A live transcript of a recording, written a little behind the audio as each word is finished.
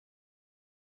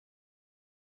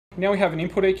Now we have an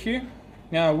input EQ.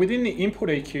 Now within the input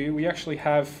EQ, we actually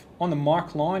have, on the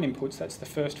mic line inputs, that's the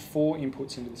first 4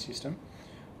 inputs into the system,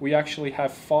 we actually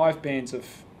have 5 bands of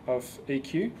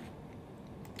EQ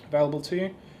available to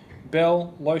you.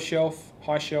 Bell, low shelf,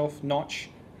 high shelf, notch,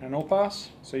 and an all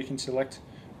pass. So you can select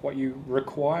what you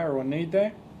require or need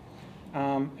there.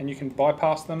 And you can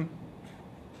bypass them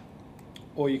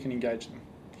or you can engage them.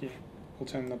 Here, we'll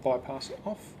turn the bypass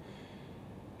off.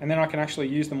 And then I can actually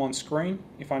use them on screen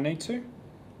if I need to.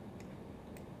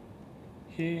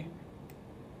 Here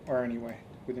or anywhere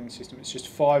within the system. It's just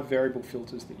 5 variable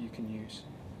filters that you can use.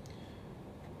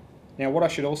 Now what I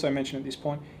should also mention at this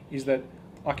point is that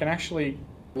I can actually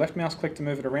left mouse click to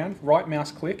move it around, right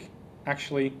mouse click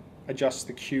actually adjusts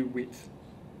the Q width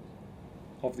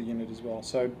of the unit as well.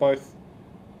 So both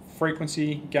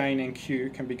frequency, gain and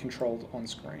Q can be controlled on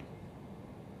screen.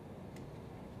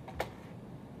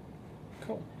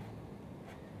 Cool.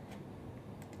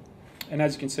 And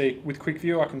as you can see, with quick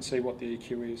view I can see what the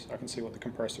EQ is, I can see what the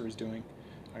compressor is doing,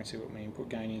 I can see what my input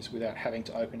gain is without having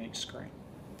to open each screen.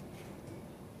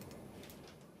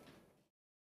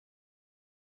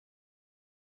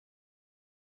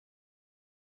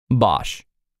 Bosch,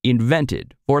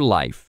 invented for life.